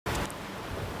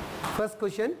First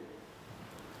question,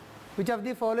 which of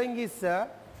the following is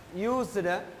used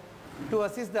to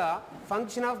assess the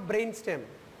function of brainstem?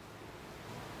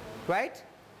 Right?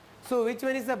 So which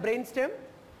one is the brainstem?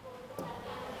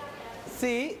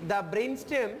 See, the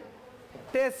brainstem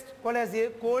test called as a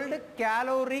cold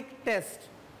caloric test.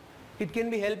 It can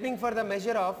be helping for the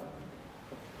measure of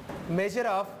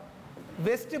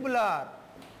vestibular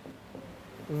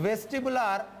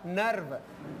nerve.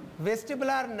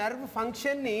 Vestibular nerve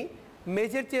function ni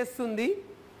measure చేస్తుంది,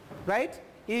 right?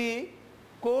 ఈ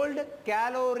cold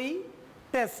calorie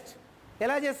test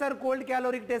ఎలా చేస్తారు? cold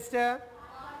caloric test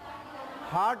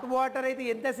hot water అయితే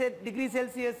ఎంత degree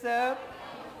Celsius?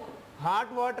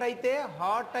 Hot water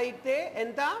అయితే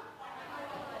ఎంత?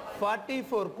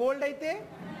 44. Cold అయితే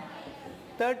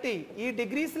 30. ఈ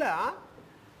డిగ్రీస్లో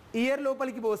ఇయర్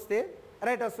లోపలికి పోస్తే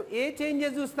రైట్ వస్తుంది. ఏ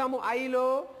చేంజెస్ చూస్తాము ఐలో?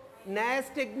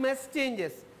 నాస్టెగ్మస్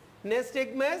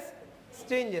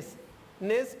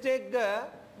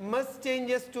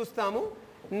చూస్తాము.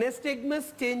 నెస్టెగ్మస్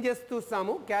చేంజెస్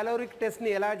చూస్తాము. క్యాలోరిక్ టెస్ట్ని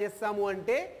ఎలా చేస్తాము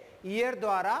అంటే ఇయర్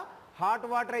ద్వారా హాట్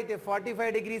వాటర్ అయితే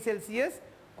 45 డిగ్రీ సెల్సియస్,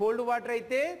 కోల్డ్ వాటర్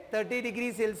అయితే 30 డిగ్రీ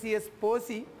సెల్సియస్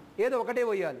పోసి ఏదో ఒకటే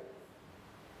పోయాలి.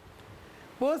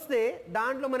 పోస్తే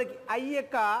దాంట్లో మనకి ఐ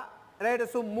యొక్క రైట్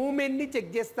మూమెంట్ని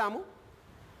చెక్ చేస్తాము.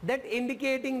 That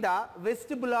indicating the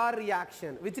vestibular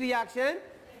reaction. Which reaction?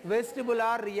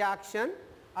 Vestibular reaction.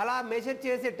 అలా మెజర్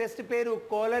చేసే టెస్ట్ పేరు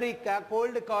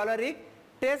కోల్డ్ కాలరిక్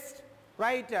టెస్ట్.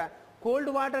 రైట్.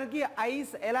 కోల్డ్ వాటర్కి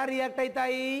ఐస్ ఎలా రియాక్ట్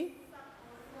అవుతాయి?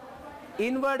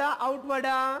 ఇన్వర్డా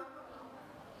అవుట్వర్డా?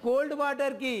 కోల్డ్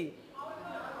వాటర్కి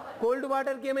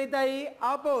ఏమవుతాయి?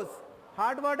 ఆపోజ్.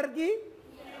 హాట్ వాటర్కి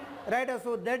right.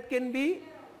 So that can be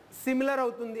similar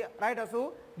అవుతుంది. Right. So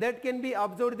that can be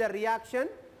observe the reaction.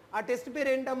 ఆ టెస్ట్ పేరు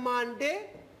ఏంటమ్మా అంటే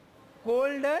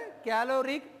కోల్డ్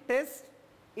క్యాలోరిక్ టెస్ట్.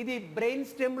 ఇది బ్రెయిన్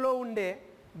స్టెమ్లో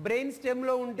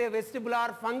ఉండే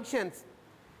వెస్టిబులార్ ఫంక్షన్స్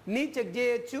ని చెక్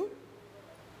చేయొచ్చు.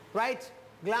 రైట్.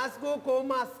 గ్లాస్గో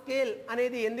కోమా స్కేల్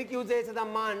అనేది ఎందుకు యూజ్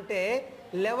చేసేదమ్మా అంటే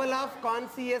level of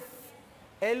conscious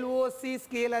LOC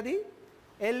scale. అది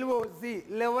LOC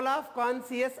level of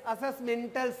conscious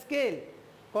అసెస్మెంటల్ scale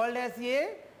called as a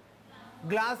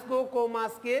Glasgow coma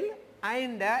scale.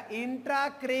 And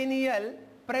intracranial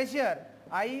pressure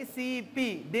ICP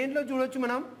దేంట్లో చూడొచ్చు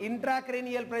మనం?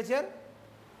 ఇంట్రాక్రేనియల్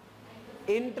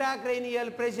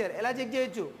ప్రెషర్ ఎలా చెక్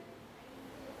చేయొచ్చు?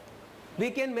 we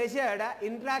can measure the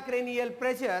intracranial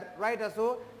pressure, right? So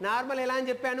normal ఎలా అని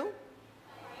చెప్పాను?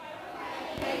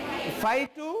 5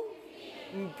 to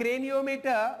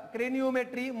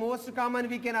craniometry most common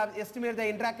we can estimate the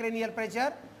intracranial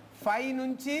pressure 5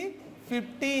 నుంచి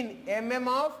 15 mm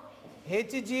of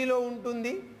Hg లో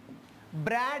ఉంటుంది.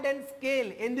 బ్రాడ్ అండ్ స్కేల్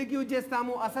ఎందుకు యూజ్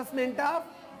చేస్తాము? Assessment of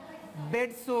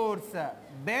bed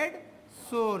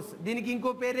source. దీనికి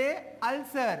ఇంకో పేరే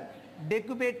అల్సర్.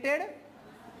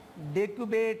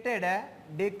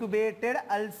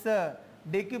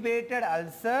 డెక్యుబేటెడ్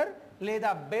అల్సర్ లేదా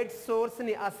బెడ్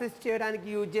సోర్స్ని అసెస్ చేయడానికి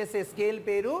యూజ్ చేసే స్కేల్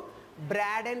పేరు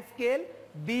బ్రాడ్ అండ్ స్కేల్.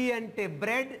 బి అంటే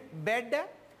బెడ్,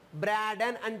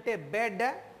 బ్రాడన్ అంటే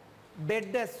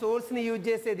బెడ్ సోర్స్ని యూజ్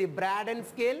చేసేది broad and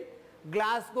scale.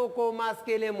 Glasgow coma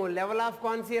scale ఏమో లెవెల్ ఆఫ్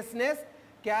కాన్షియస్నెస్.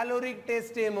 క్యాలోరిక్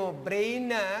టెస్ట్ ఏమో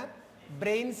బ్రెయిన్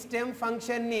స్టెమ్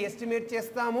ఫంక్షన్ని ఎస్టిమేట్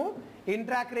చేస్తాము.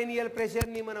 ఇంట్రాక్రేనియల్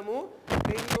ప్రెషర్ని మనము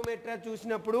క్రేనియోమెట్రీ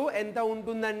చూసినప్పుడు ఎంత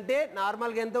ఉంటుందంటే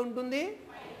నార్మల్గా ఎంత ఉంటుంది?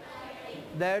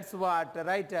 That's what.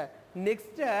 Right.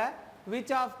 Next,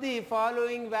 which of the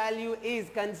following value is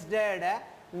considered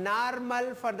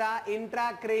normal for the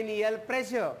intracranial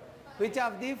pressure? Which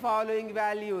of the following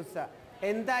values?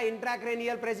 ఎంత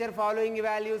ఇంట్రాక్రేనియల్ ప్రెషర్? ఫాలోయింగ్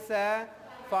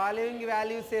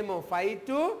వాల్యూస్ ఏమో 5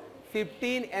 to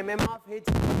 15 mm of Hg.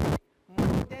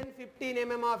 more than 15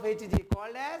 mm of Hg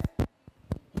called as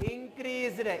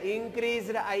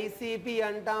increased ICP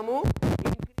అంటాము.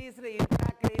 Increased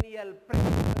intracranial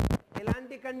pressure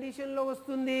ఎలాంటి కండిషన్లో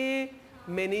వస్తుంది?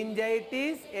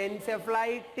 Meningitis,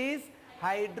 encephalitis,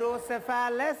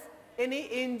 hydrocephalus, any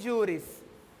injuries.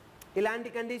 ఇలాంటి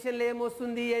కండిషన్లో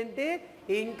ఏమొస్తుంది అంటే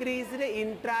ఇంక్రీజ్డ్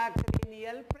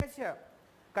ఇంట్రాక్రేనియల్ ప్రెషర్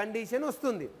కండిషన్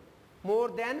వస్తుంది. More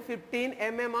than 15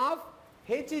 mm of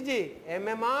Hg.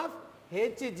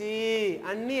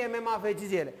 అన్ని mm of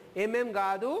Hg.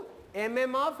 కాదు,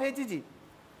 mm of Hg.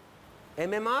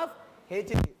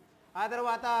 ఆ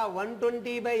తర్వాత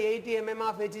 120/80 mm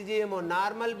of Hg ఏమో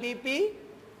నార్మల్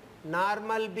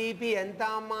బీపీ ఎంత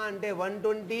అమ్మా అంటే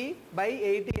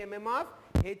 120/80 mm of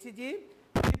Hg.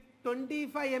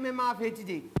 25 mm of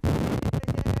Hg.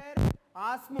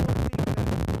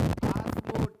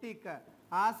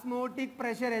 Osmotic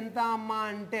pressure ఎంత అమ్మా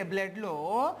అంటే బ్లడ్లో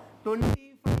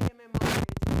 25 mm of Hg.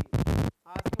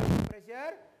 Osmotic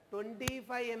pressure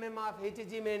 25 mm of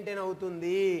Hg maintain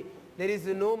అవుతుంది. There is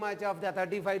no much of the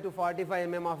 35 to 45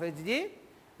 mm of Hg,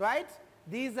 right?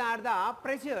 These are the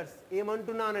pressures.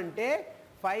 ఏమంటున్నానంటే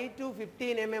 5 to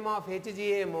 15 mm of Hg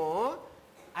ఏమో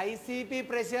ICP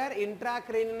pressure,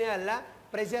 intracranial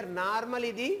pressure normal.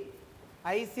 ఇది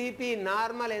ICP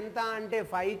normal ఎంత అంటే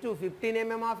 5 to 15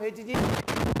 mm of Hg.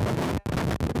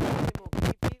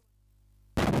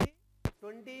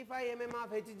 25 mm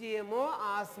of Hg ఏమో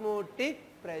osmotic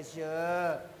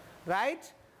pressure, right?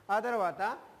 ఆ తర్వాత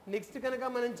next కనుక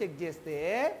మనం చెక్ చేస్తే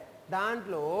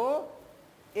దాంట్లో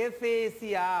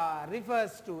ఎఫేసియా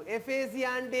రిఫర్స్ టు, ఎఫేసియా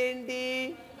అంటే ఏంటి?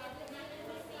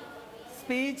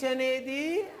 స్పీచ్ అనేది,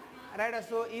 రైట్?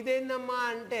 సో ఇదేందమ్మా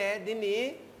అంటే దీన్ని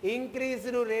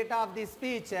increased rate of the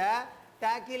speech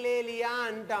టాకిలేలియా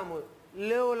అంటాము.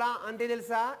 లోలా అంటే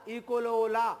తెలుసా?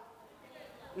 ఈకోలోలా,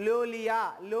 లోలియా,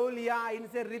 లోలియా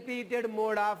ఇన్స్ ఎ repeated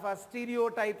mode of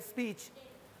stereotype speech,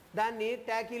 దాన్ని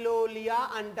టాకిలోలియా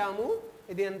అంటాము.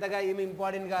 ఇది ఎంతగా ఏమి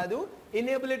ఇంపార్టెంట్ కాదు.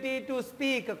 Inability to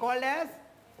speak called as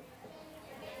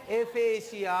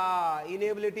ఎఫేసియా.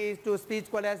 Inability to speech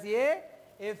called as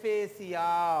ఎఫేసియా.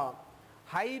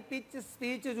 High pitch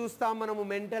speech చూస్తాం మనము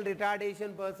మెంటల్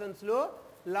రిటార్డేషన్ పర్సన్స్లో,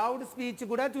 లౌడ్ స్పీచ్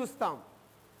కూడా చూస్తాం.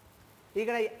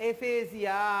 ఇక్కడ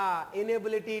ఎఫేసియా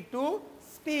ఇనేబిలిటీ టు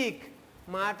స్పీక్,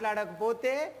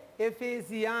 మాట్లాడకపోతే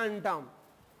ఎఫేసియా అంటాం,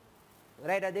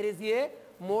 right? There is a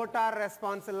motor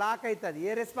response lock అవుతుంది.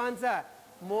 ఏ response?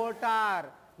 Motor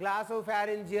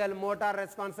గ్లాసోఫారింజియల్ motor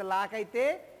response lock అయితే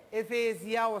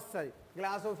ఎఫేసియా వస్తుంది,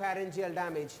 గ్లాసోఫారింజియల్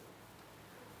damage.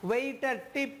 Waiter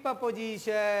tip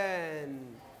position,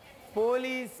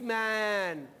 police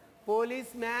man,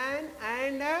 police man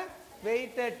and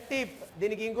waiter tip.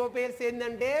 దీనికి ఇంకో పేరు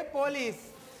ఏంటంటే police,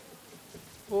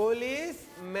 police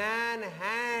man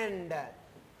hand,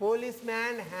 police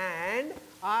man hand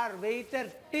are waiter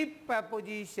tip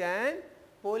position.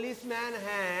 Police man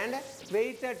hand,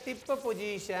 waiter tip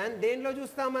position దేంట్లో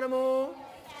చూస్తాం మనము?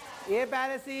 ఏ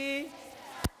palace?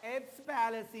 Eps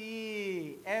palace,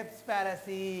 eps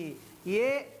palace. ఏ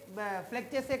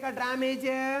ఫ్లెక్చర్స్ యొక్క damage?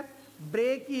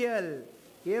 Brachial.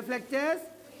 ఏ ఫ్లెక్చర్స్?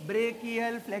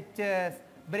 Brachial ఫ్లెక్చర్స్.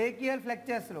 Brachial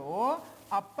ఫ్లెక్చర్స్లో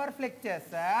upper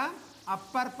ఫ్లెక్చర్స్,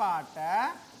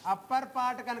 upper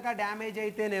part కనుక damage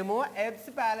అయితేనేమో ఎప్స్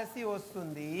ప్యాలసీ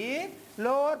వస్తుంది.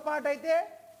 Lower part అయితే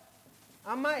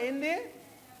అమ్మ ఏంది?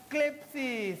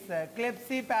 క్లెప్సిస్,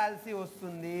 క్లెప్సీ ప్యాలసీ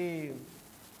వస్తుంది.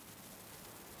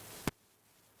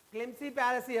 క్లెమ్సీ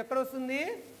ప్యాలసీ ఎక్కడ వస్తుంది?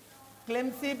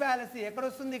 క్లెమ్సీ ప్యాలసీ ఎక్కడ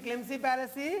వస్తుంది? క్లెమ్సీ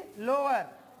palace lower,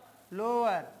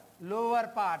 lower, lower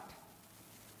part,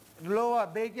 lower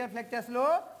brachial ఫ్లెక్చర్స్లో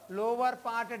lower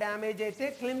part damage అయితే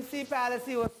క్లెమ్సీ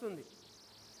ప్యాలసీ వస్తుంది.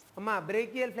 అమ్మా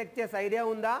బ్రేకియల్ ఫ్లెక్చర్స్ ఐడియా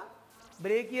ఉందా?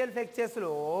 బ్రేకియల్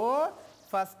ఫ్లెక్చర్స్లో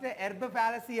ఫస్ట్ ఎర్బ్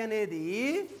ప్యాలసీ అనేది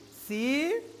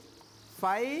C5,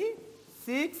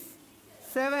 6,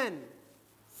 7,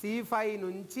 C5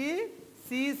 నుంచి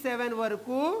C7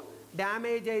 వరకు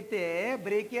డ్యామేజ్ అయితే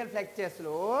brachial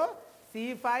ఫ్లెక్చర్స్లో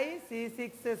C5,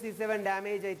 C6, C7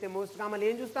 damage అయితే మోస్ట్ కామన్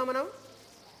ఏం చూస్తాం మనం?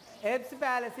 ఎప్స్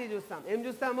ప్యాలసీ చూస్తాం. ఏం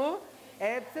చూస్తాము?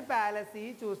 ఎప్స్ ప్యాలసీ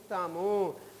చూస్తాము.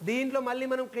 దీంట్లో మళ్ళీ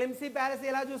మనం క్లెమ్సీ ప్యాలసీ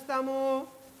ఎలా చూస్తాము?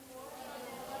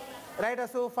 రైట్.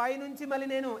 సో 5 నుంచి మళ్ళీ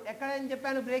నేను ఎక్కడ అని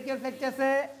చెప్పాను? బ్రేకియల్ ఫ్లెక్చర్స్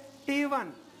T1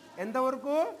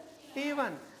 ఎంతవరకు?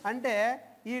 T1 అంటే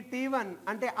ఈ T1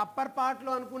 అంటే అప్పర్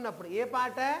పార్ట్లో అనుకున్నప్పుడు, ఏ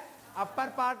పార్ట్?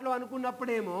 అప్పర్ పార్ట్లో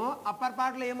అనుకున్నప్పుడేమో అప్పర్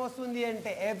పార్ట్లో ఏమొస్తుంది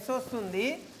అంటే ఎబ్స్ వస్తుంది.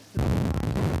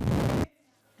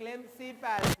 క్లెమ్సీ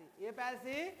ప్యాలసీ. ఏ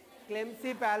ప్యాలసీ?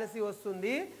 క్లెమ్సీ ప్యాలసీ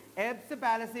వస్తుంది. ఎబ్స్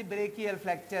ప్యాలసీ బ్రేకియల్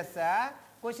ఫ్లెక్చర్స్.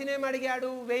 క్వశ్చన్ ఏం అడిగాడు?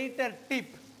 వెయిటర్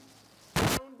టిప్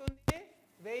ఎలా ఉంటుంది?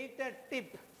 వెయిటర్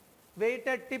టిప్,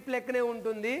 వెయిటర్ టిప్ లెక్కనే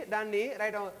ఉంటుంది. దాన్ని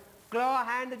రైట్ క్లా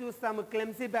హ్యాండ్ చూస్తాము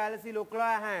క్లెమ్సీ ప్యాలసీలో,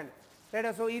 క్లా హ్యాండ్,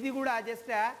 రైట్. సో ఇది కూడా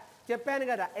జస్ట్ చెప్పాను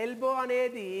కదా, ఎల్బో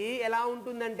అనేది ఎలా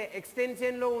ఉంటుందంటే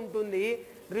ఎక్స్టెన్షన్లో ఉంటుంది,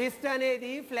 రిస్ట్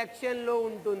అనేది ఫ్లెక్షన్లో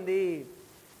ఉంటుంది.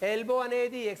 ఎల్బో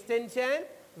అనేది ఎక్స్టెన్షన్,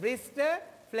 రిస్ట్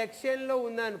ఫ్లెక్షన్లో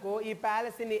ఉందనుకో ఈ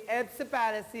ప్యాలసీని ఎప్స్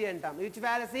ప్యాలసీ అంటాం. Which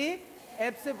palace?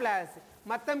 Eps palace.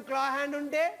 మొత్తం క్లా హ్యాండ్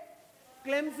ఉంటే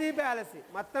క్లెమ్సీ ప్యాలసీ,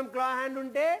 మొత్తం క్లా హ్యాండ్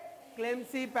ఉంటే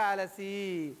క్లెమ్సీ palace,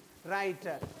 right.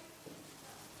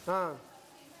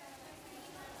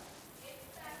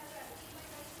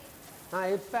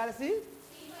 Eps palace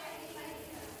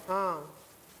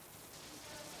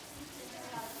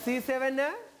C7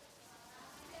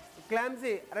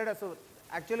 క్లామ్సీ, right. So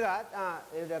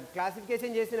యాక్చువల్గా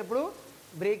క్లాసిఫికేషన్ చేసినప్పుడు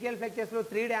బ్రేకియల్ ఫ్లెక్చర్స్లో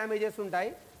 3 డ్యామేజెస్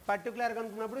ఉంటాయి. పర్టికులర్గా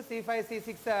అనుకున్నప్పుడు C5,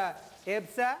 C6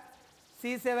 eps,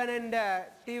 C7 and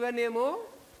T1 ఏమో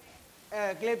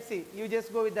క్లెప్సీ. You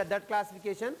just go with that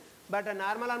classification. But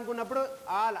normal అనుకున్నప్పుడు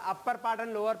all upper part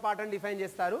and lower part అని define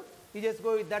చేస్తారు. You just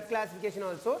go with that classification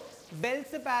also.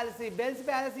 Bells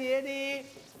palace ఏది?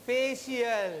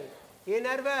 Facial. A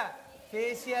nerve?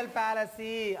 Facial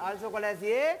palace, also called as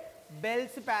a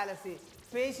bells palace.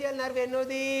 Facial nerve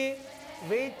ఎన్నోది?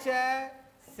 Which?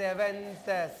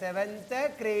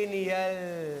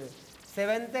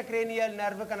 Seventh cranial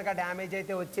nerve కనుక damage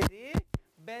అయితే వచ్చేది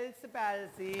bells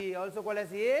palace, also called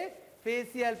as a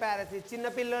facial palace. చిన్న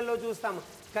పిల్లల్లో చూస్తాం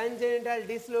congenital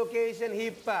dislocation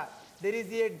hip, there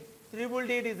is a triple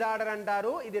D disorder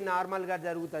అంటారు, ఇది నార్మల్గా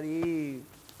జరుగుతుంది,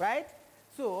 రైట్?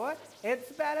 సో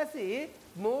ఎబ్స్ ప్యాలసీ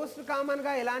మోస్ట్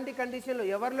కామన్గా ఎలాంటి కండిషన్లో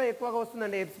ఎవరిలో ఎక్కువగా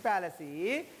వస్తుందండి ఎబ్స్ ప్యాలసీ?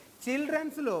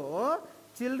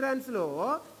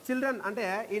 చిల్డ్రన్ అంటే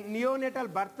neonatal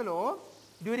బర్త్లో,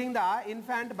 during the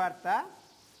infant birth,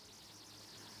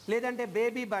 లేదంటే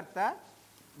బేబీ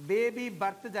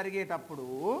బర్త్ జరిగేటప్పుడు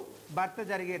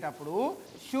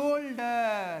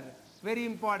షోల్డర్, వెరీ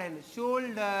ఇంపార్టెంట్,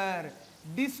 షోల్డర్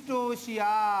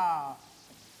డిస్టోషియా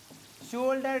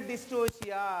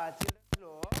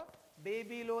చిల్డ్రన్స్లో,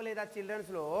 బేబీలో లేదా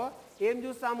చిల్డ్రన్స్లో ఏం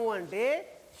చూస్తాము అంటే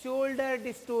షోల్డర్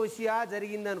డిస్టోషియా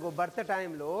జరిగిందనుకో, బర్త్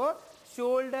టైంలో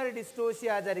షోల్డర్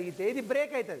డిస్టోషియా జరిగితే ఇది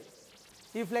బ్రేక్ అవుతుంది,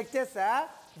 ఈ ఫ్లెక్చర్స్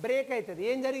బ్రేక్ అవుతుంది.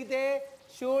 ఏం జరిగితే?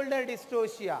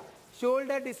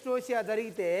 షోల్డర్ డిస్టోషియా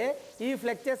జరిగితే ఈ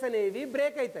ఫ్లెక్చర్స్ అనేవి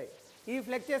బ్రేక్ అవుతాయి. ఈ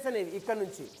ఫ్లెక్చర్స్ అనేవి ఇక్కడ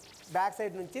నుంచి బ్యాక్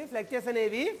సైడ్ నుంచి ఫ్లెక్చర్స్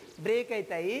అనేవి బ్రేక్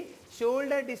అవుతాయి.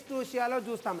 షోల్డర్ డిస్టోషియాలో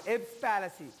చూస్తాం ఎబ్స్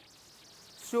palace,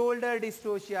 shoulder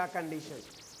డిస్టోషియా condition.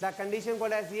 The condition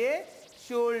called as a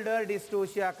shoulder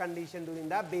డిస్టోషియా condition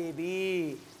during the baby.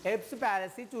 ఎబ్స్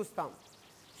palace చూస్తాం,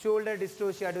 షోల్డర్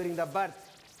డిస్టోషియా డ్యూరింగ్ ద బర్త్.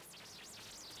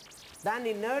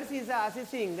 దాన్ని nurse is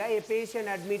assessing a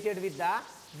patient admitted with the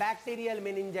bacterial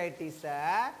meningitis.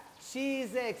 She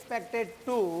is expected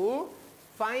to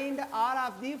find all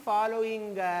of the following.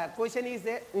 Question is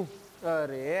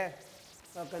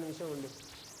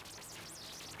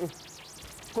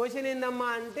question ఏందమ్మా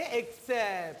అంటే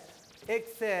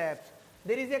except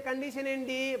there is a condition in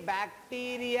the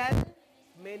bacterial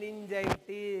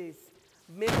meningitis.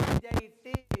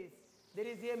 There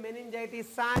is a meningitis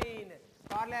sign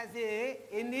called as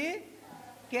in the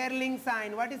Kerling sign.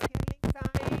 What is Kerling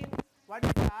sign? What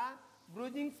is the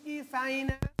Brudzinski sign?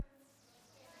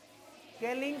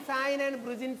 Kerling sign and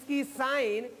Brudzinski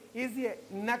sign is a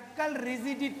knuckle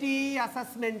rigidity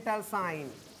assessmental sign.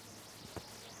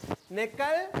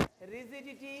 Knuckle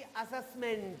rigidity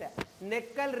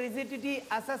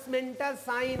assessmental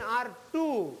sign are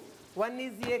two. One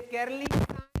is a Kerling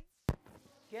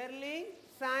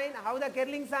sign. How the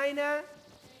Kerling sign?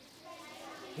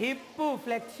 Hip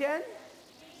flexion,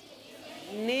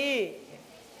 knee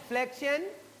flexion.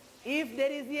 If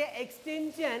there is a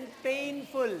extension,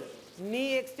 painful.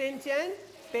 Knee extension,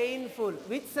 painful.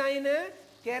 Which sign?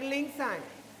 Kerling sign.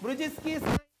 Brudzinski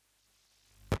sign.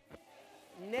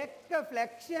 Neck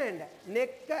flexion. Knee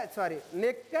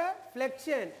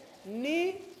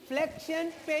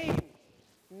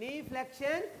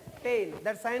flexion, pain.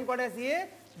 That sign called as a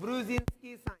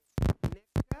Brudzinski sign.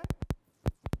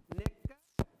 Neck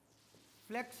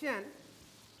flexion.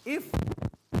 If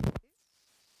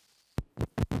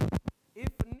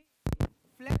knee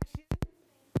flexion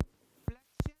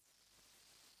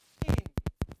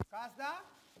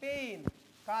pain,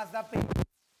 cause the pain.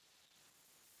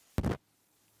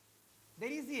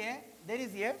 There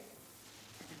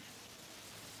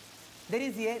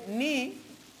is a knee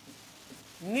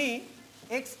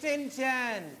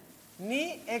extension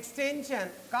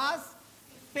cause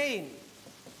pain.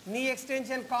 Knee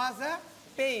extension cause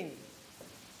pain.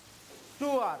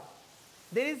 2R.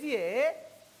 There is a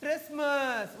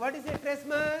trismus. What is a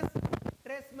trismus?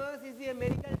 Trismus is a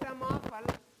medical term of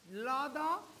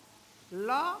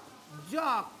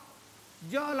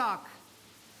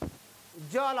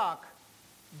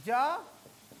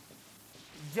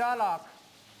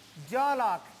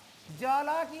jawlock.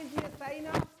 Jawlock is a sign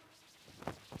of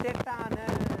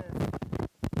tetanus.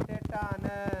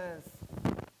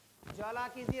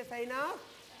 Jawlock is a sign of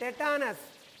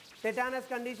tetanus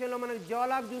condition లో మనకు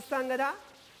jawlock చూస్తాం కదా,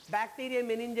 bacteria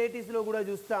మెనింజైటిస్లో కూడా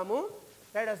చూస్తాము,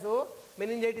 right? So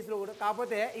మెనింజైటిస్లో కూడా,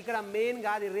 కాకపోతే ఇక్కడ main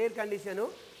కాదు, రేర్ కండిషను.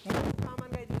 మోస్ట్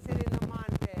కామన్గా చూసేది ఏంటమ్మా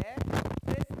అంటే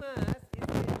ట్రిస్మస్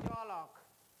ఇస్ ఏ jawlock.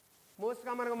 మోస్ట్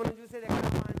కామన్గా మనం చూసేది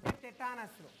ఎక్కడమ్మా అంటే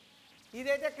టెటానస్లో.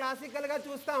 ఇదైతే క్లాసికల్గా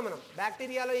చూస్తాం మనం,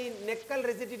 బ్యాక్టీరియాలో ఈ నెక్కల్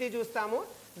రెసిడిటీ చూస్తాము,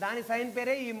 దాని సైన్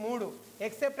పేరే ఈ మూడు.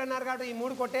 ఎక్సెప్ట్ అన్నారు కాబట్టి ఈ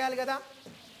మూడు కొట్టేయాలి కదా,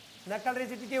 నెక్కల్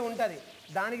రెసిడిటీ ఉంటుంది,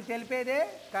 దానికి తెలిపేదే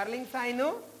కర్లింగ్ సైన్,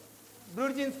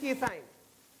 బ్రూడ్జిన్స్కీ సైన్,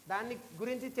 దాన్ని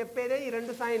గురించి చెప్పేదే ఈ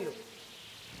రెండు సైన్లు.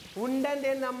 ఉండండి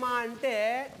ఏందమ్మా అంటే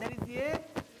there is a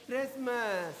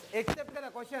Trismus. Except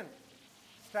the question.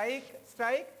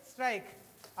 Strike.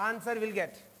 Answer will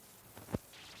get.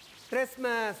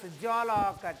 Trismus, jaw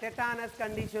lock, tetanus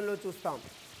condition lo chustam.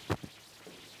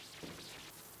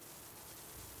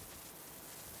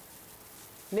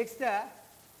 Next,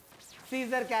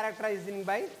 seizure characterizing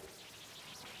by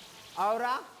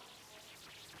aura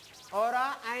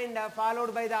and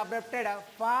followed by the abrupted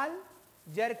fall,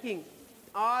 jerking.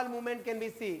 All movement can be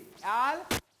seen. All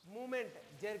movement,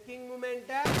 jerking movement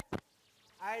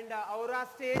and aura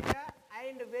stage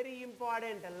and very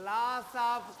important, loss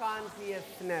of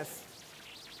consciousness.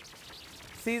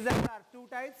 Seizures are two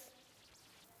types.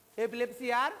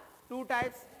 Epilepsy are two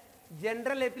types.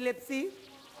 General epilepsy,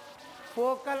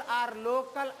 focal or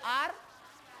local or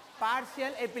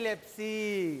partial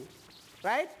epilepsy.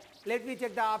 Right? Let me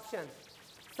check the options.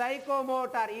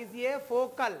 Psychomotor is a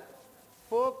focal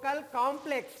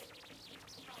complex.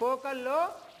 Focal low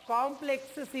complex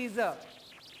seizure.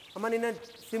 Amana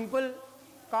simple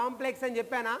complex and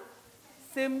Japana.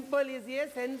 Simple is a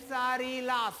sensory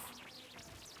loss.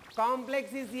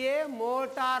 Complex is a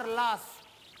motor loss.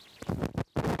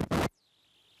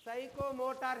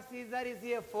 Psychomotor seizure is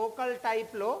a focal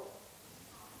type low.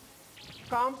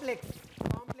 Complex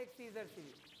seizures.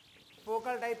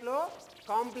 Focal type low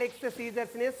complex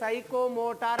seizures ne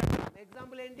psychomotor.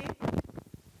 Example enti?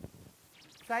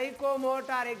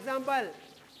 Psychomotor example.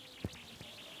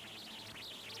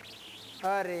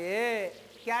 అరే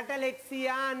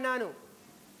క్యాటలెక్సియా అన్నాను,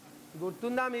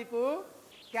 గుర్తుందా మీకు?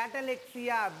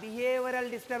 క్యాటలెక్సియా behavioural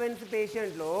disturbance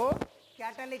పేషెంట్లో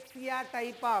క్యాటలెక్సియా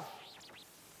type of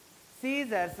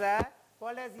scissors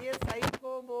called as a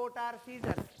psychomotor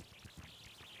scissors.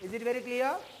 Is it very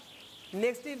clear?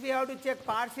 Next if you have to check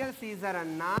partial Caesar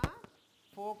అన్నా,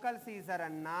 focal Caesar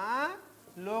అన్నా,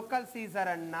 local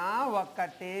Caesar అన్నా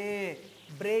ఒక్కటే.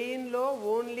 బ్రెయిన్లో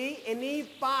only any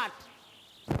part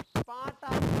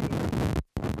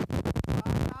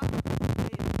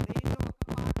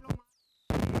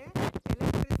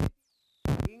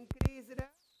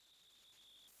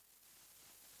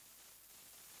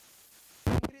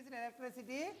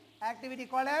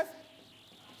of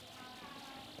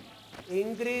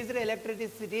increased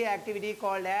electricity activity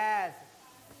called as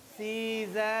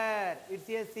seizure. It's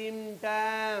a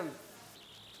symptom.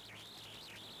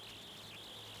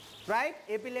 Right?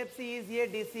 Epilepsy is a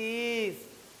disease.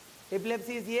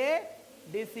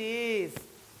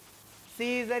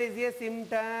 Seizure is a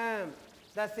symptom.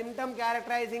 The symptom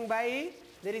characterizing by,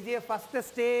 there is a first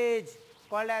stage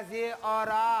called as a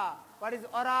aura. What is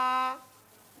aura?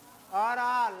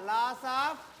 Aura,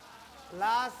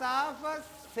 loss of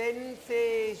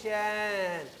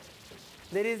sensation.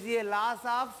 There is a loss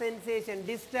of sensation,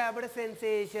 disturbed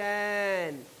sensation.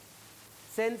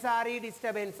 Sensory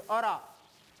disturbance, aura.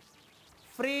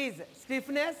 Freeze,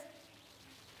 stiffness,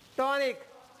 tonic,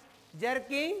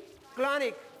 jerking,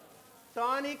 clonic.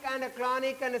 Tonic and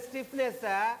clonic and stiffness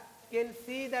can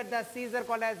see that the seizure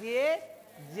called as a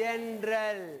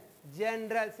general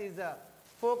seizure.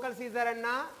 Focal seizure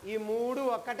anna ee moodu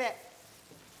okkate.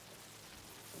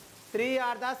 Three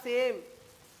are the same.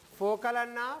 Focal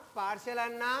anna, partial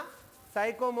anna,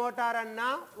 psychomotor anna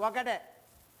ఒకటే.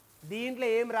 దీంట్లో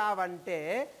ఏం రావంటే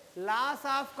loss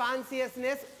of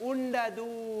consciousness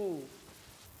ఉండదు.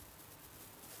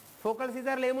 Focal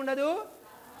సీజర్లో ఏముండదు?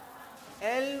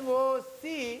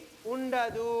 LOC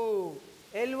ఉండదు.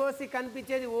 LOC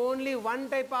కనిపించేది only one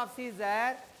type of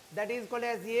Caesar, that is called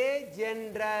as a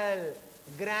general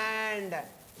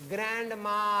grand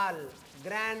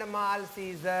mall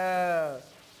Caesar.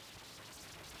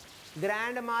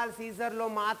 Grand mall సీజర్లో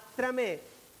మాత్రమే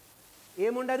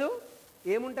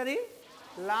ఏముంటుంది?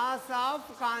 Loss of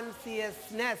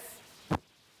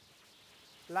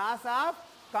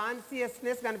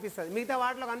consciousness కనిపిస్తుంది. మిగతా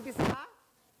వాటిలో కనిపిస్తుందా?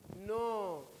 నో.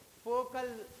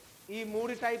 ఫోకల్ ఈ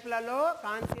మూడు టైప్లలో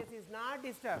conscious is not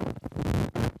disturb.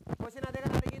 Question అదే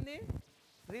కదా అడిగింది.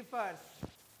 రిఫర్స్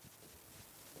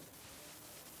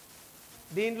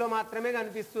దీంట్లో మాత్రమే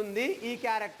కనిపిస్తుంది ఈ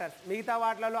క్యారెక్టర్స్. మిగతా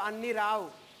వాటిలలో అన్నీ రావు.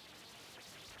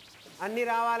 అన్నీ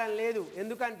రావాలని లేదు.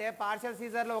 ఎందుకంటే పార్షియల్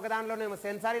సీజర్లో ఒక దాంట్లోనేమో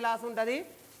సెన్సారీ లాస్ ఉంటుంది,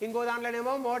 ఇంకో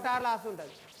దాంట్లోనేమో మోటార్ లాస్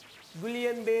ఉంటుంది.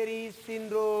 Guillain బేరీ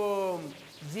syndrome,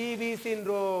 GB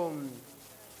syndrome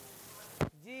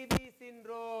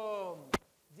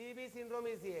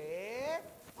is a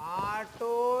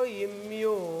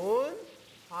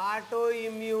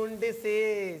autoimmune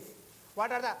disease.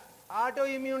 What are the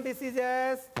autoimmune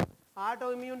diseases?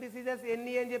 Autoimmune diseases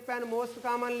ఎన్ని అని చెప్పాను? Most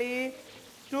commonly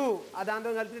 2. దాంతో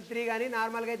కలిపి 3 కానీ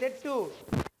నార్మల్గా అయితే 2.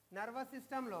 నర్వస్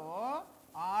సిస్టంలో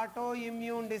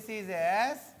ఆటోఇమ్యూన్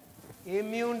డిసీజెస్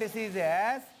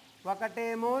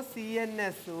ఒకటేమో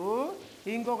సిఎన్ఎస్,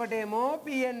 ఇంకొకటేమో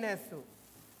పిఎన్ఎస్.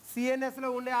 సిఎన్ఎస్లో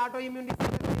ఉండే ఆటో ఇమ్యూన్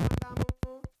డిసీజెస్ ఏమంటాము?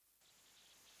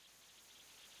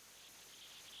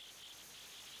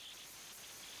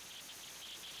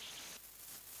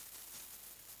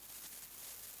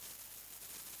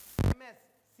 MS,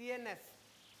 CNS.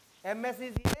 MS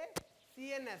is a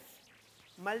CNS,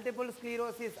 multiple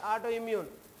sclerosis, autoimmune.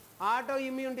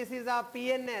 Autoimmune disease of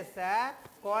PNS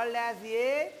called as a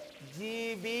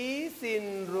GB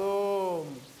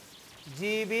syndrome.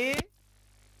 GB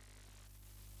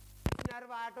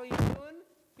nerve autoimmune,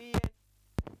 PNS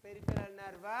peripheral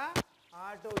nerve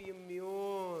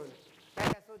autoimmune.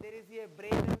 So there is a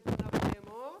brain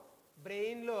అనుకున్నప్పుడేమో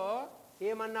brain లో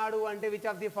ఏమన్నాడు అంటే which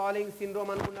of the following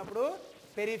syndrome అనుకున్నప్పుడు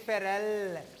peripheral,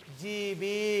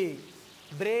 GB.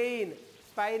 Brain,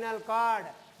 spinal cord.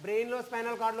 బ్రెయిన్లో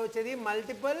spinal కార్డ్లో వచ్చేది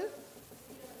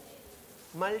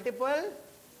multiple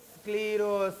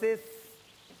sclerosis.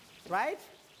 Right,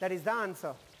 that is the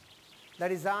answer.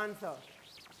 That is the answer.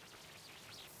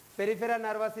 Peripheral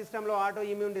nervous సిస్టంలో auto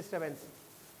immune disturbance.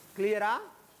 క్లియరా?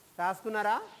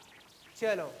 రాసుకున్నారా?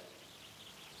 చలో.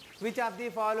 Which of the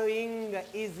following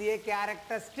is a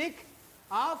characteristic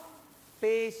of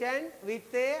patient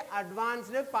with a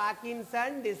advanced Parkinson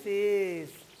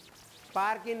disease?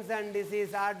 Parkinson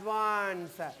disease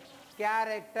advanced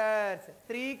characters,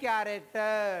 3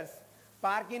 characters.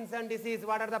 Parkinson disease,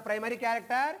 what are the primary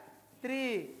character? 3.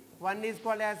 One is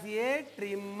called as a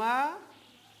trimmer.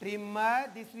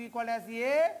 This we call as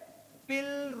a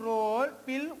pill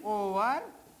over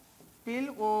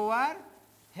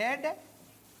head.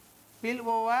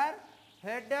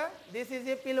 This is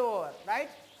a pill over,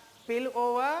 right? Pill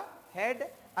over head.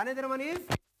 Another one is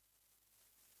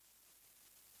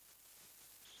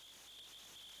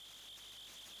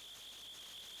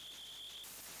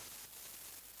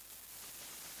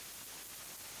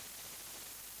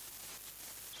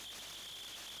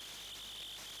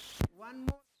one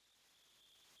more.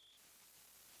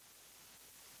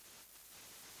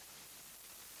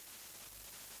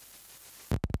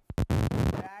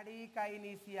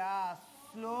 Bradykinesia,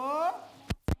 slow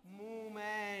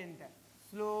movement.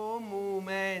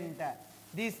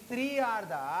 These 3 are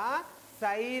the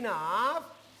sign of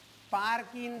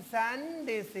Parkinson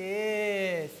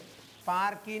disease.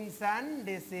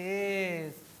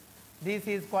 This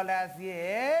is called as a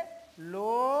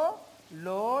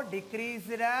low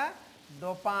decreased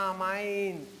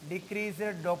dopamine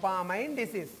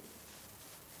disease.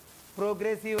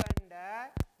 Progressive and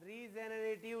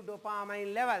regenerative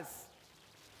dopamine levels.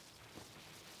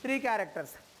 3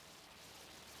 characters.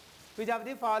 Which of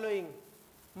the following?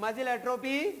 Muscle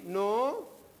atrophy? No.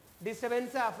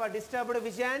 Disturbance of disturbed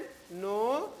vision? No.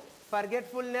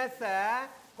 Forgetfulness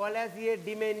called as a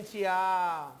dementia.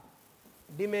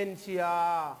 We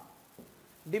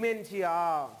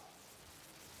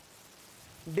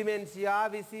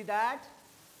see that.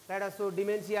 Let us show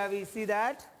dementia. We see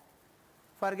that.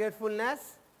 Forgetfulness,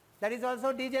 that is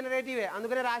also degenerative.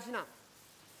 Andukane rashina.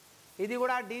 Idi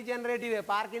kuda degenerative.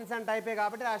 Parkinson type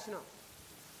kabatti rashina.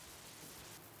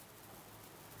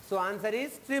 So answer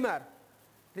is trimmer.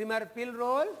 Pill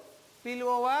roll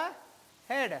over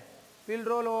head.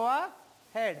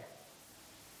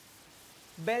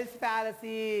 Bell's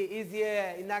palsy is a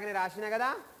indakane rashina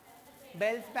kada.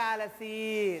 Bell's palsy,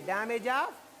 damage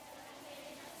of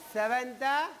 7th.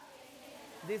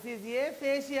 This is a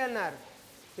facial nerve.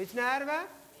 Which nerve?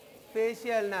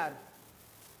 Facial nerve.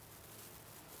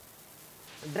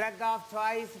 Drug of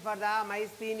choice for the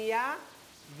myasthenia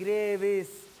gravis.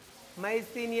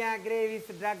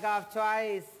 Drug of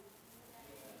choice.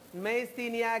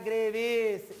 Myasthenia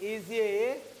gravis is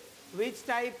a which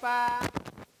type?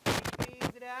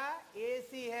 Increased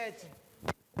ACH.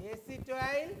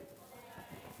 Acetylcholine.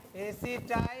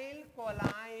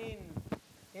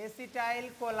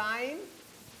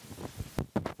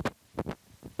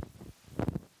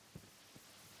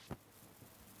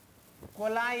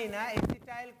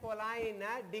 Acetylcholine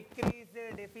decreased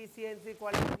deficiency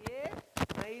called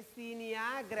myasthenia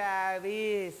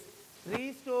gravis.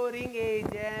 Restoring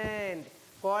agent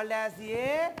called as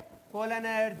a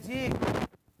cholinergic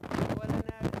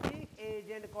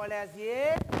agent called as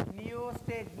a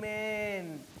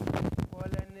neostigmine.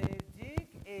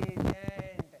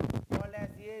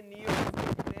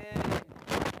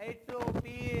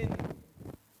 Atropine,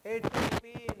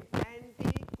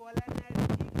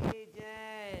 anticholinergic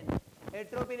agent.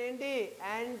 Atropine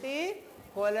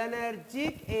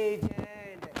anticholinergic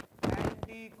agent.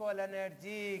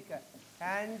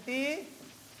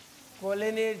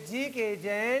 Anticholinergic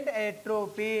agent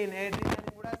atropine.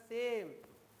 Adrenaline kuda same.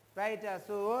 right?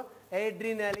 So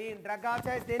adrenaline, drug of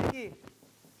choice deniki,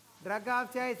 drug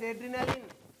of choice adrenaline,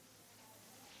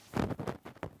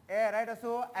 right?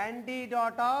 So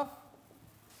antidote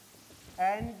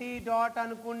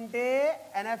anukunte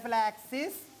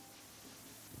anaphylaxis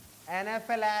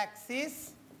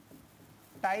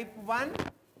type 1,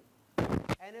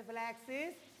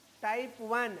 anaphylaxis type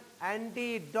 1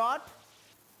 antidote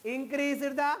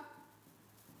increased the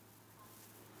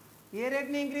A rate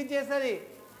ని increase చేస్తుంది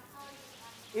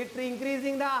it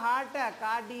increasing the heart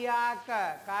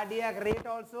cardiac rate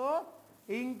also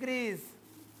increase,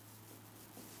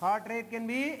 heart rate can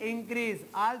be increased.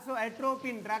 Also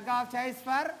atropine, drug of choice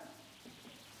for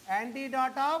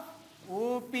antidote of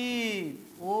op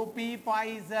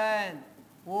poison,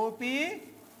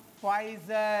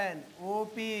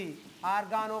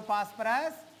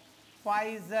 organophosphorus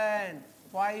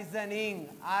poisoning,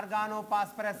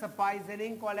 organophosphorus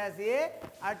poisoning called as a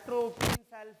atropine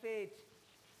sulfate,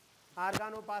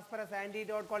 organophosphorus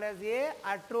antidote called as a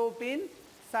atropine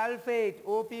sulfate,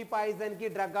 op poison ki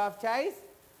drug of choice,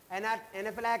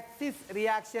 anaphylaxis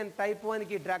reaction type 1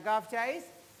 ki drug of choice,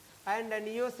 and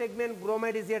neosegment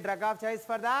bromide is a drug of choice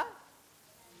for the,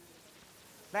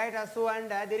 right? So and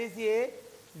there is a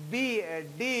D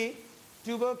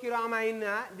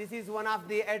tuberculamine, this is one of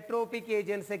the atropic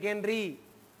agents secondary.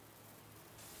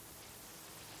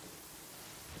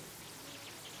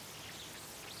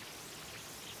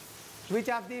 Which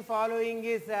of the following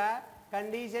is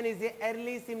condition is the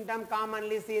early symptom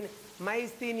commonly seen?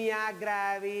 Myasthenia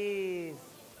gravis.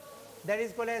 That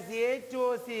is called as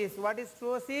ptosis. What is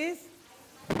ptosis?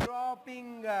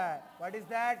 Dropping. What is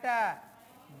that?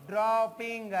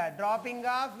 Dropping. Dropping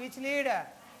of which lid?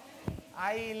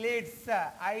 Eyelids.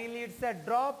 Eyelids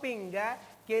dropping.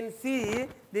 Can see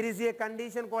there is a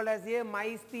condition called as a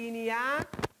myasthenia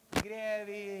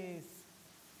gravis.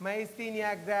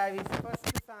 Myasthenia gravis. First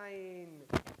sign.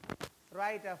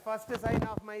 Right. First sign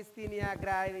of myasthenia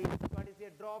gravis. What is a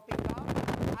dropping of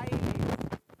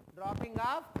eyelid? Dropping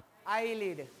of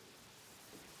eyelid.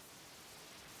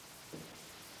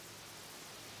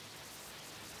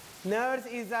 Nurse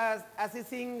is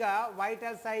assessing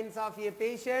vital signs of a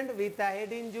patient with a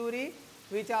head injury.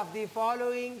 Which of the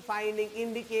following finding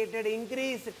indicated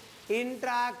increased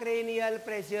intracranial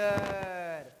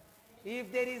pressure?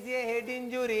 If there is a head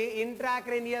injury,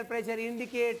 intracranial pressure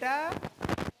indicator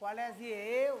called as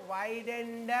a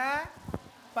widened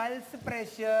pulse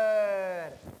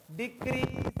pressure, decreased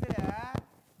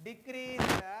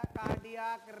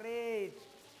cardiac rate,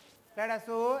 right?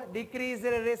 So decreased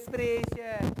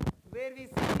respiration. Where we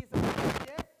see this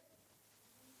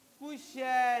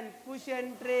cushion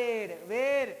trade.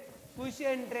 Where?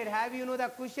 Cushion trade. Have you know the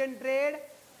cushion trade?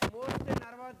 Most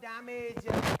nervous damage,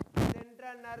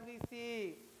 central nervous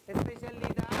C, especially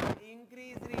the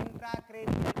increased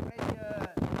intracranial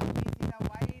pressure. We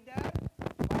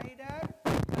see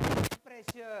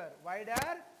the wider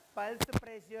pulse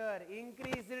pressure,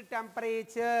 increased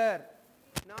temperature,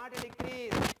 not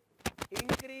decrease,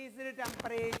 increased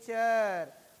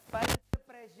temperature, pulse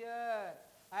pressure,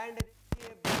 and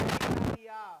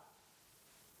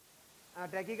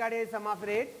tachycardia is some of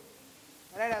it,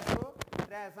 right? So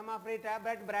some of it,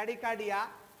 but bradycardia,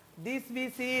 this we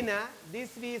seen,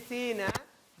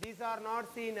 these are not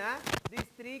seen. These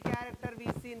three character we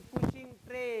seen.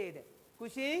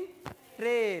 Cushing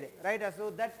trade, right? So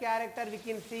that character we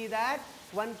can see that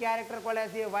one character called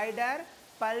as a wider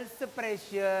pulse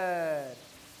pressure,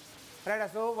 right?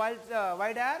 So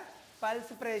wider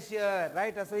pulse pressure,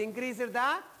 right? So increase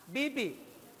the BP,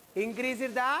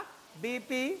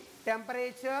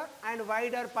 temperature and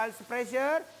wider pulse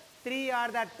pressure. Three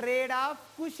are the trade of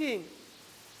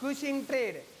Cushing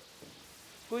trade.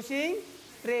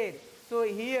 So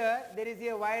here there is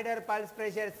a wider pulse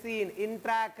pressure seen,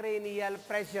 intracranial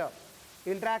pressure.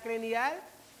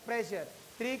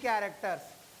 Three characters,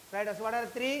 right? So what are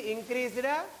three? Increased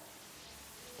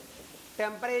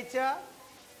temperature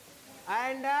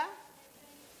and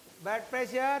blood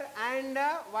pressure and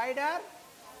wider.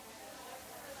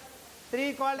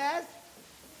 Three called as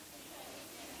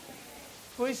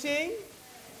Cushing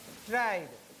trade.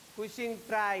 Cushing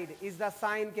trade is the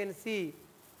sign can see.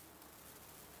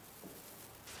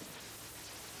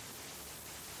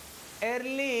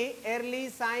 Early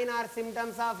sign or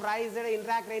symptoms of raised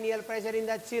intracranial pressure in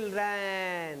the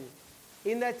children.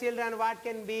 In the children, what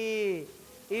can be?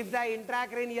 If the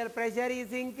intracranial pressure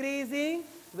is increasing,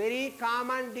 very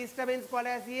common disturbance called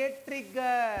as a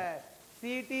trigger.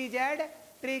 CTZ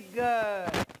trigger.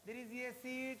 There is a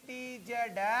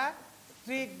CTZ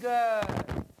trigger.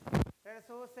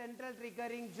 So central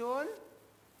triggering zone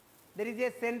there is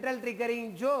a central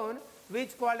triggering zone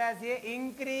which called as a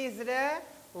increased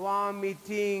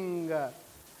vomiting.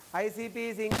 ICP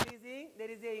is increasing,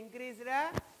 there is a increased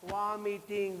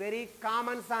vomiting, very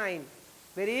common sign,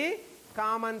 very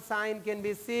common sign can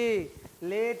be seen.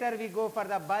 Later we go for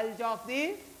the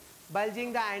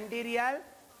bulging the anterior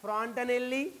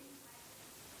frontanelli.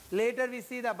 Later we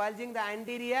see the bulging the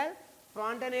anterior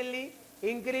frontanelli,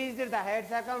 increased the head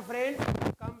circumference,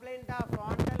 complaint of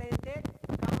frontal intake,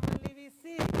 commonly we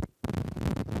see,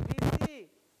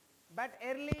 but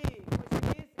early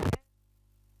question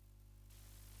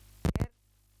is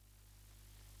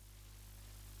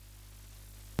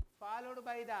followed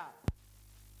by the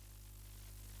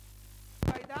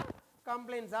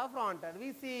complaints of frontal, we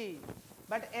see,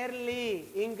 but early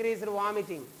increased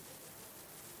vomiting.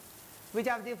 Which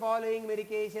of the following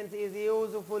medications is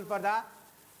useful for the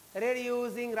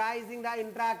rising the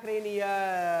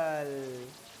intracranial?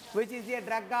 Which is a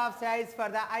drug of choice for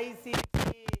the ICP?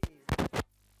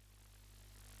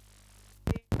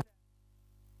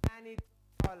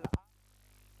 Mannitol.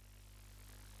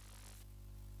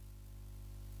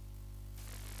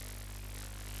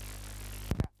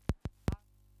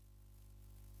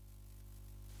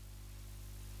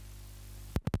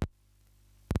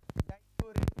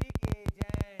 Diuretic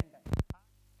agent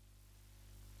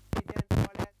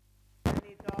called as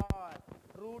mannitol.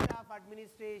 Route of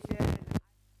administration.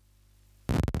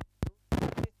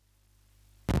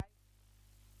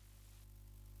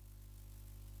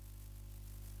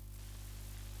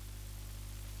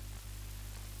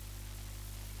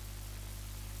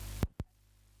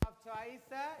 Of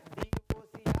choice,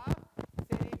 DOC of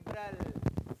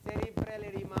cerebral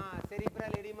edema.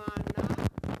 Cerebral edema anna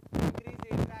increase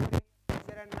intracranial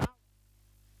pressure anna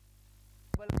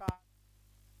double cause.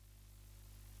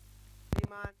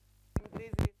 Edema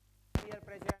increase intracranial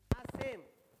pressure anna same.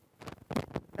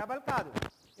 Double కాదు.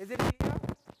 Is it clear?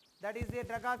 That is the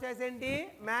drug of choice enti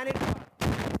mannitol.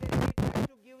 Is it need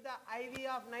to give the IV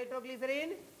of nitroglycerin?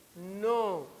 No,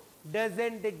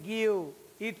 doesn't give.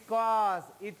 It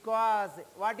cause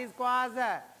what is cause?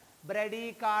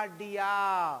 Bradycardia.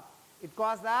 It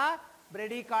cause the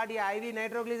bradycardia. IV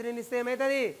nitroglycerin iste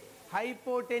emaitadi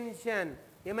hypotension.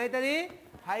 Emaitadi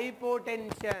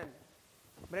hypotension.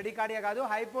 Bradycardia కాదు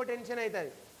hypotension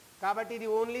aitadi. కాబట్టి ఇది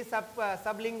only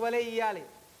sublingual ఇయ్యాలి.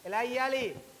 ఎలా ఇయ్యాలి?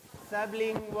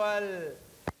 Sublingual.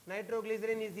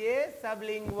 Nitroglycerin is a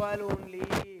sublingual only.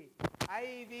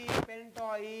 IV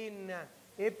pentoin,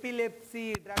 epilepsy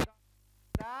drug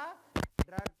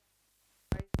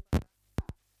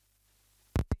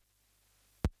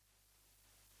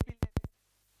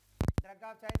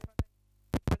of choice for the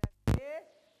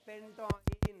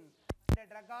pentoin. The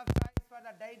drug of choice for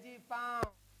the diazepam.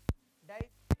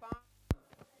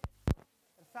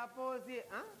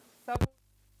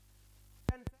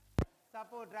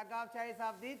 Support drug of choice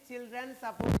of the children.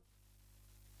 Support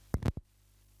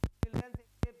children's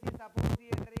epilepsy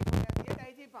suppository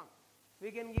diazepam. We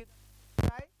can give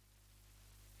right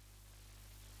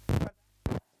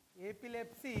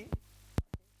epilepsy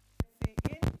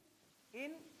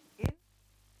in children.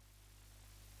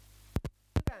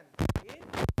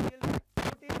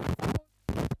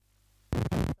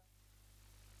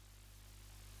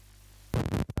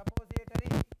 Suppository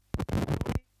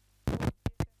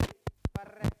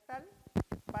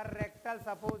per rectal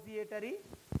suppository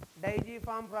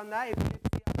diazepam from the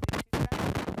epilepsy of the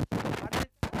children.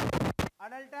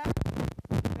 Adult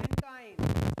pentoin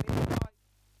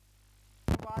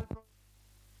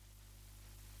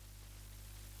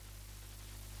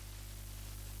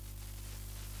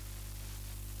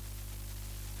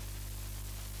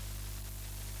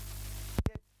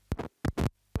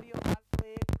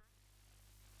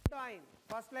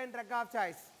first line drug of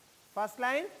choice. First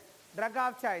line drug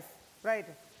of choice. Right.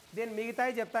 Then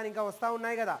మిగతాయి చెప్తాను, ఇంకా వస్తూ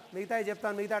ఉన్నాయి కదా, మిగతాయి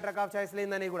చెప్తాను, మిగతా drug of choice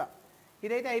లేదని కూడా.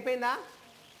 ఇదైతే అయిపోయిందా?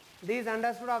 These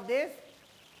understood of this?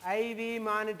 IV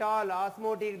mannitol,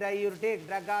 osmotic diuretic,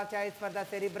 drug of choice for the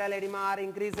cerebral edema or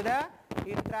increased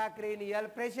intracranial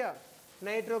pressure.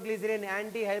 Nitroglycerin,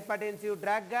 antihypertensive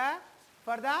drug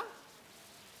for the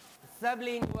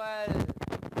sublingual.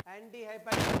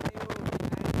 Antihypertensive.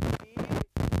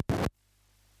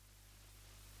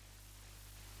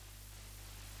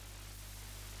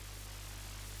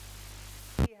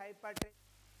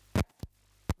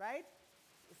 Right?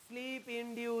 Sleep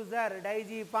inducer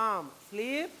diazepam.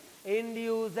 Sleep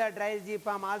inducer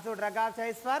diazepam. Also drug of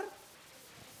choice for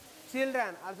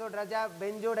children. Also drug of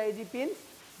benzodiazepines.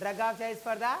 Drug of choice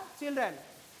for the children.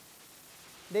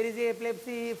 There is a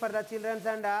epilepsy for the children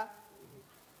and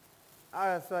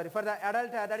for the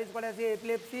adult. That is called as a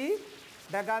epilepsy.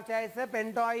 Drug of choice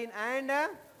pentoin and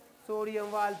sodium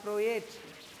valproate.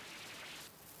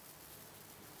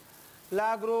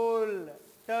 Log roll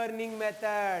turning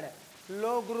method.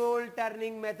 Log roll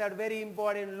turning method, very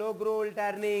important. Log roll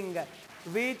turning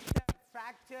with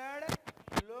fractured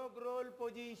log roll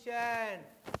position.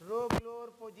 Log roll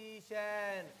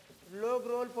position. Log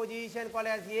roll position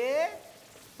called as a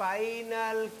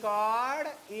spinal cord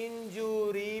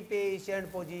injury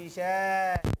patient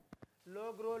position.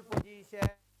 Log roll position.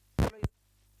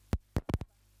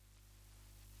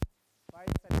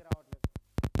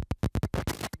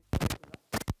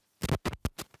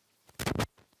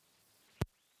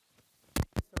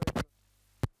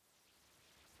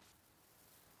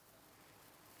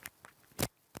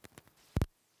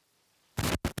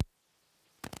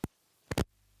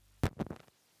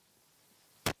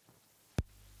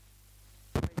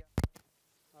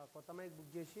 కొత్త mic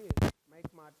book చేసి mic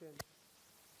మార్చేయండి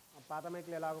పాత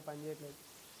మైక్లు ఎలాగో పనిచేయట్లేదు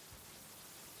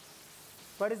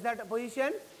what is that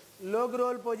position log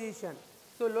roll position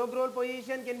so log roll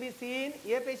position can be seen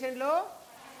A patient లో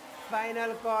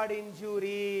spinal cord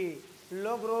injury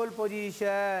log roll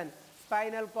position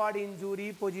spinal cord injury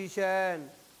position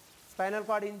spinal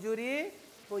cord injury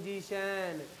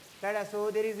position right so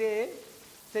there is a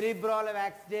cerebral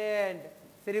accident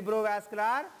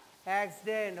cerebrovascular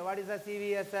accident what is the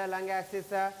CVS lung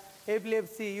axis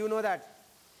epilepsy you know that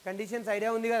conditions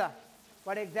idea undi kada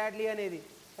what exactly anedi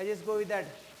I just go with that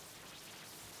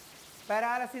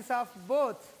paralysis of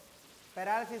both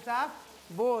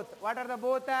what are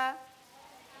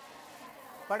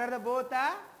the both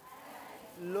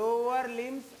lower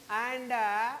limbs and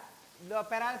the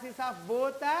paralysis of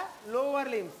both lower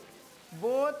limbs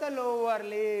both lower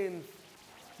limbs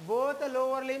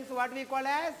what we call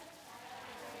as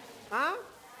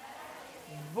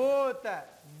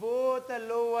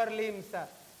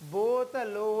both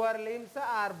lower limbs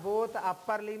or both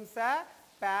upper limbs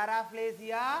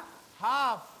paraplegia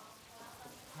half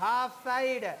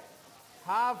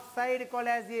side called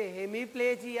as a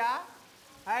hemiplegia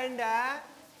and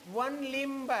one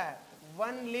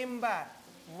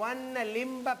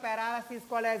limb paralysis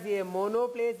called as a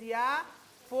monoplegia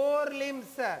four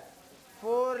limbs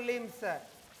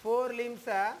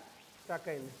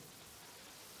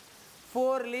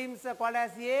four limbs called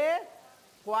as a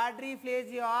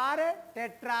quadriplegia or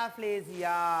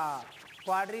tetraplegia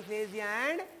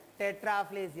and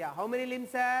tetraplegia how many limbs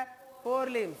four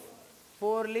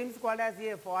limbs called as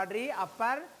a quadri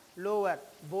upper lower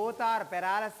both are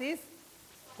paralysis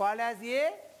called as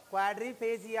a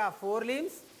quadriplegia four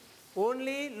limbs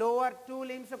only lower two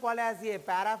limbs called as a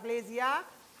paraplegia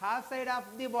half side of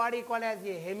the body called as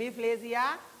a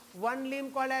hemiplegia one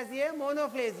limb called as a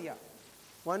monoplegia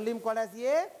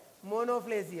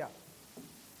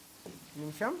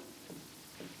nimsham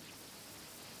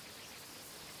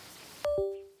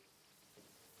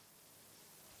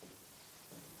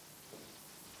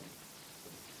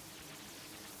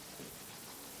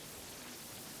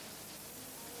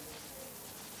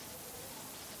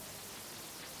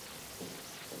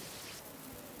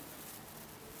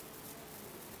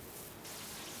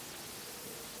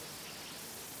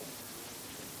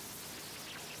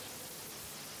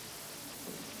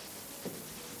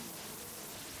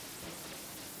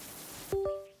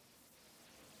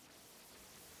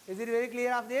Is it very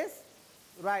clear of this?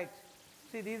 Right.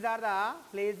 See, these are the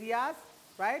plesias,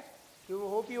 right? You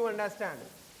hope you understand.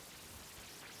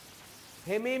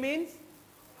 Hemi means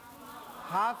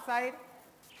half side,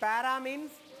 para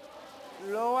means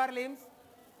lower limbs,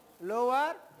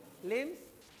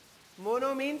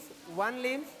 mono means one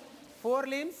limb, four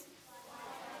limbs,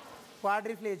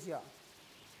 quadriplegia.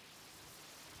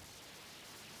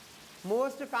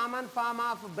 Most common form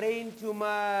of brain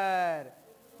tumor.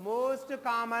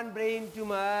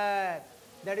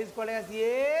 That is called as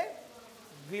a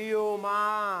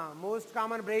glioma. Most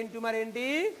common brain tumor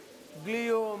enti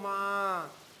glioma.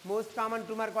 Most common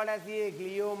tumor called as a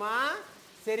glioma.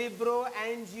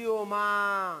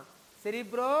 Cerebroangioma.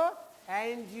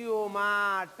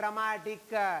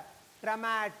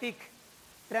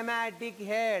 Traumatic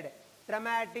head.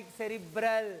 Traumatic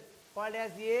cerebral called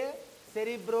as a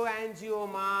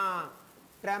cerebroangioma.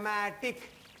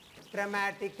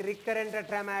 Traumatic recurrent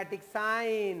traumatic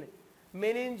sign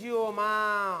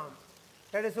meningioma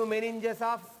that is so meninges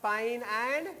of spine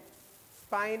and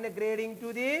spine grading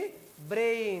to the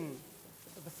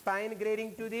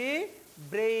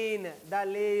brain the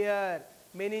layer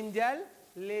meningeal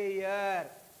layer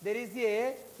there is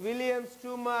a Williams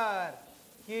tumor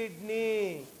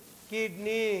kidney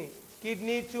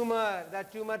tumor the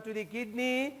tumor to the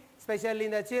kidney especially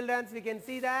in the children we can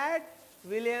see that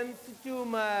Williams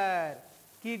tumor,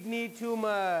 kidney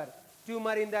tumor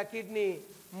tumor in the kidney.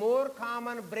 More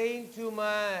common brain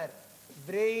tumor.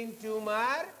 Brain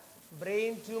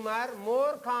tumor,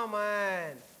 more common.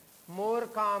 More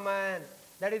common.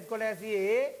 That is called as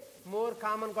a, more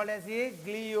common called as a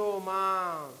glioma.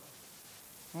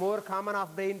 More common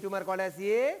of brain tumor called as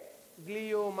a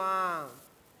glioma.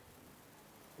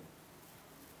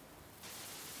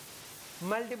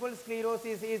 Multiple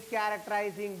sclerosis is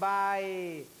characterizing by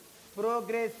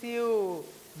progressive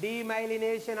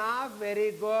demyelination of,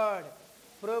 very good,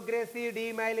 progressive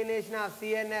demyelination of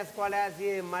CNS called as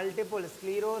a multiple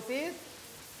sclerosis.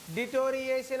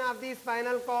 Deterioration of the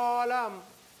spinal column.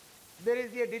 There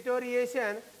is a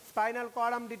deterioration, spinal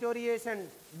column deterioration,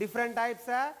 different types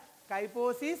of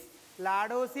kyphosis,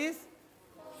 lordosis,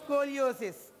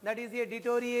 scoliosis. That is a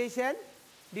deterioration,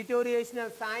 deteriorational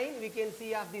sign we can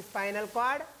see of the spinal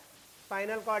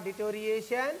cord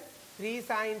deterioration. Three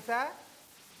signs are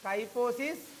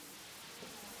kyphosis,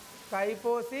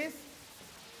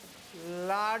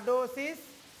 lordosis,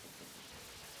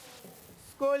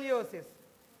 scoliosis.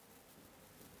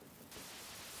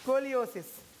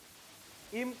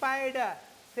 Impaired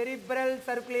cerebral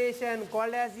circulation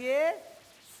called as a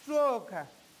stroke.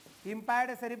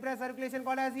 Impaired cerebral circulation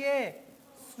called as a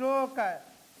stroke.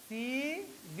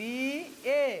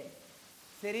 CVA,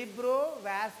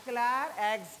 cerebrovascular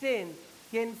accident,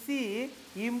 can see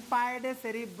impaired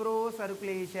cerebral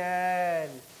circulation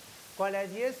called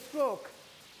as a stroke.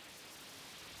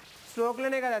 Stroke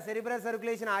lone kada cerebral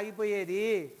circulation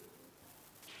aagipoyedi.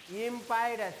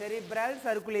 Impaired cerebral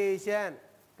circulation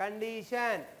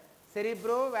condition,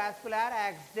 cerebrovascular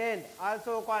accident,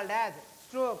 also called as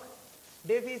stroke.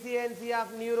 Deficiency of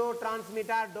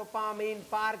neurotransmitter dopamine,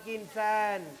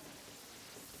 Parkinson.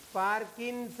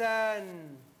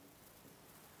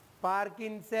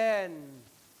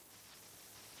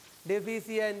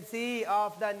 Deficiency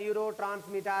of the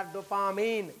neurotransmitter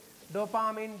dopamine.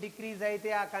 Dopamine decrease aithe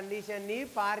a condition ni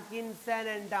Parkinson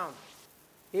antam.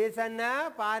 Yes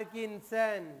anna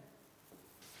Parkinson.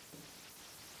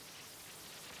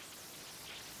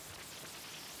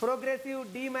 Progressive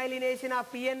demyelination of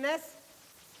PNS.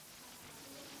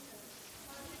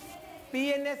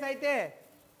 PNS aithe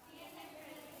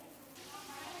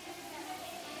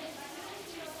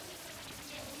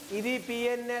ఇది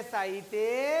PNS అయితే,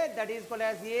 that is called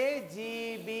as a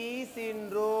GB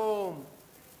syndrome.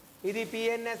 ఇది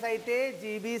PNS అయితే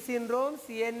GB syndrome,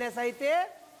 CNS అయితే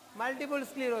multiple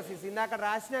sclerosis. ఇందాక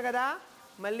రాసిన కదా,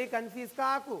 మళ్ళీ confuse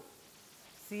కాకు.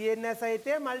 CNS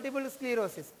అయితే multiple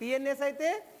sclerosis, PNS అయితే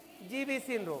GB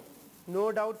syndrome. No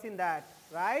doubts in that,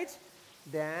 right?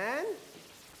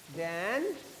 Then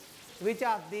which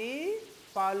of the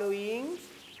following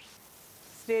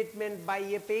statement by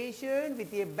a patient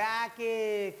with a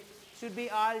backache should be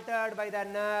altered by the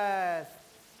nurse?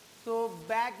 So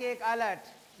backache alert.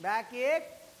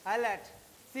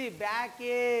 See,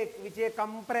 backache which a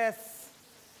compress,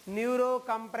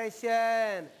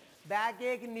 neurocompression.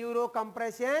 Backache,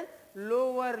 neurocompression,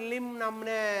 lower limb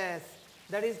numbness.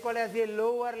 That is called as a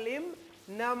lower limb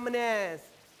numbness.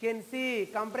 Can see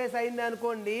compress అయింది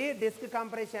అనుకోండి, disc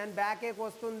compression, బ్యాకేక్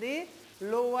వస్తుంది,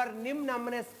 lower limb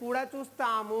numbness కూడా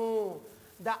చూస్తాము.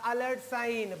 The alert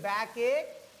sign బ్యాకేక్,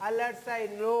 alert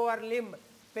sign lower limb.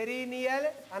 Perennial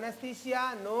anaesthesia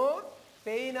no,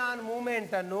 pain on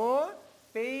moment no,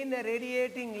 pain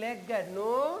radiating leg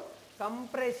no,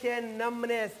 compression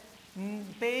numbness,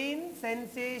 pain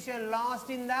sensation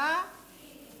last in the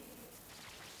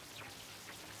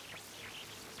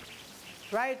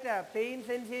right, pain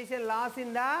sensation loss in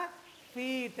the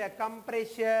feet,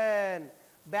 compression,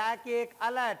 backache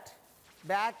alert,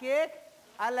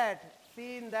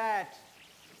 seen that.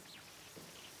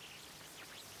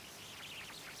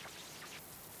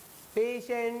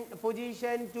 Patient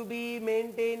position to be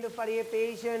maintained for a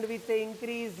patient with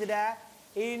increased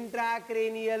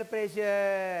intracranial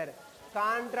pressure.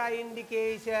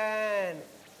 Contraindication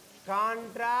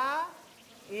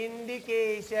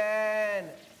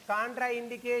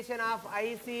of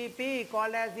ICP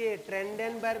called as a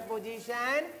Trendelenburg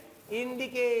position.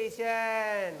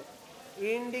 Indication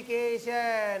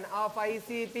of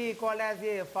ICP called as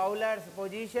a Fowler's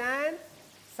position.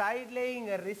 Side laying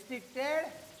restricted,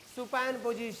 supine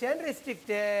position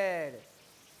restricted.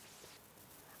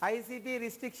 ICP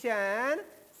restriction,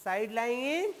 side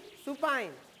lying,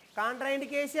 supine.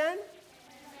 Contraindication,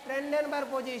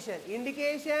 Trendelenburg position.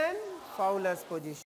 Indication, Fowler's position.